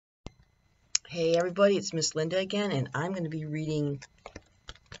Hey everybody, it's Miss Linda again, and I'm going to be reading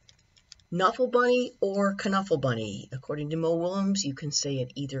Knuffle Bunny or Knuffle Bunny. According to Willems, you can say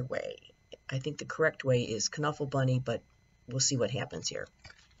it either way. I think the correct way is Knuffle Bunny, but we'll see what happens here.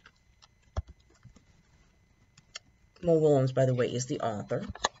 Willems, by the way, is the author.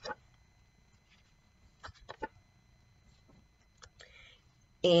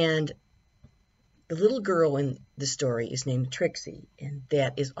 And the little girl in the story is named Trixie, and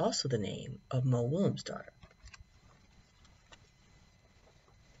that is also the name of Willems' daughter.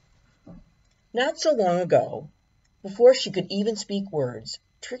 Not so long ago, before she could even speak words,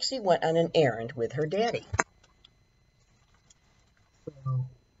 Trixie went on an errand with her daddy. So,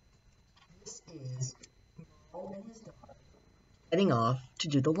 this is Mo and his daughter heading off to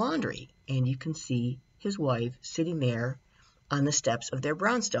do the laundry, and you can see his wife sitting there on the steps of their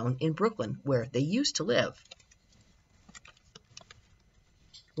brownstone in Brooklyn, where they used to live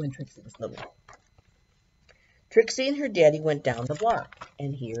when Trixie was little. Trixie and her daddy went down the block,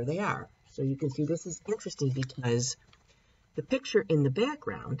 and here they are. So you can see this is interesting because the picture in the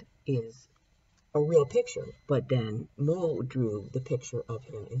background is a real picture, but then Mo drew the picture of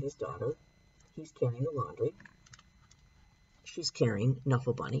him and his daughter. He's carrying the laundry. She's carrying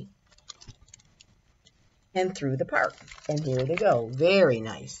Knuffle Bunny. And through the park. And here they go. Very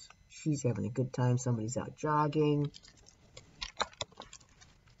nice. She's having a good time. Somebody's out jogging.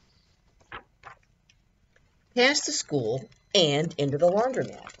 Past the school and into the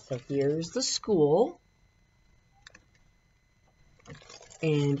laundromat. So here's the school.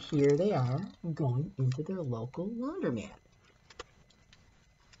 And here they are going into their local laundromat.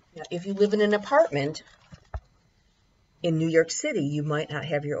 Now, if you live in an apartment in New York City, you might not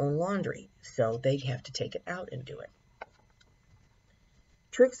have your own laundry, so they have to take it out and do it.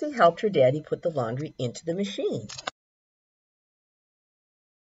 Trixie helped her daddy put the laundry into the machine,